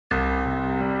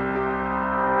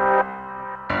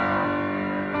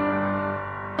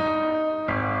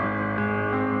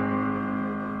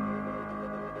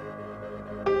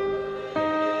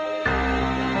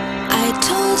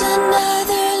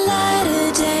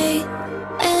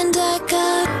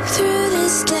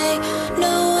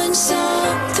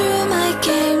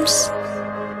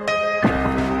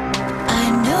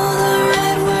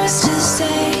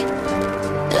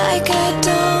like I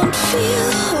don't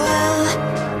feel well.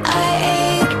 I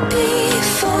ate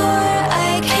before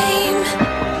I came.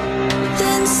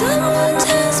 Then someone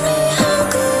tells me how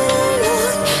good I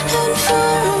look, and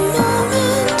for a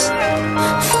moment,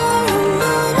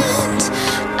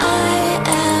 I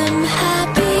am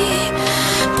happy.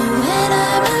 But when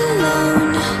I'm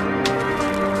alone,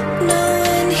 no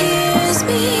one hears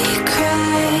me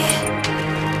cry.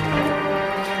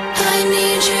 I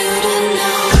need you to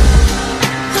know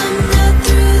I'm not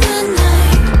through the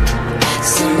night.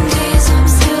 Some days I'm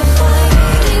still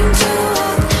fighting to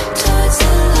walk towards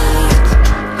the light.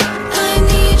 I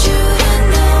need you to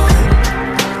know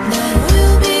that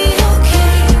we'll be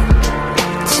okay.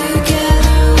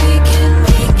 Together we can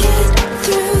make it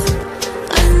through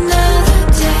another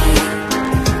day.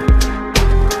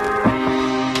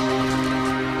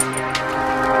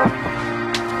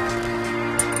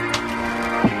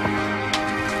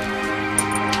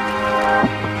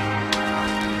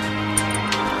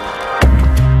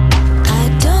 I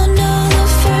don't know the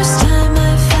first time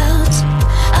I felt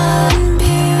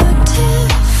unbeautiful.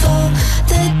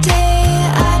 The day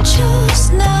I chose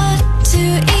not to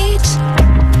eat.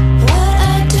 What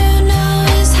I do know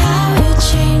is how it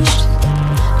changed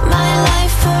my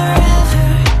life forever.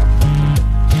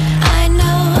 I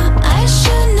know I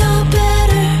should know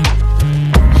better.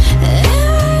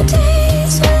 There are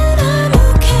days when I'm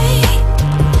okay,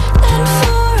 and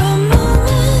for a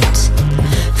moment,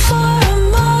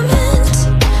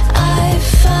 I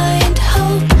find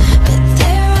hope. But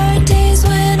there are days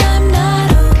when I'm not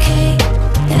okay,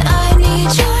 and I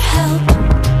need your help.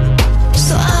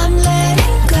 So I'm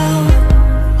letting go.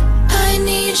 I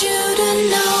need you to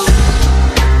know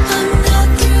I'm not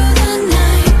through the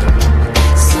night.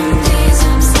 Some days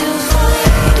I'm still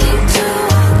fighting to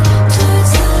walk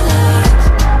towards the light.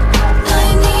 I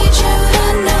need you to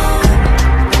know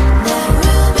that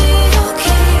we'll be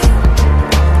okay.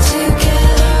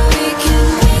 Together we can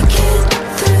make it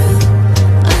through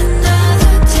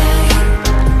another day.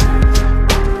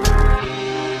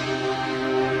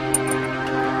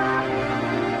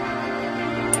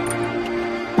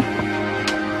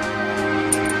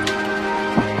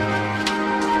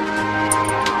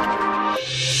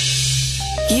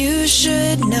 You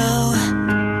should know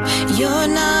you're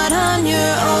not on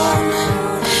your own.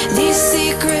 These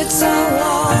secrets are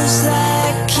walls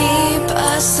that keep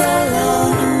us alive.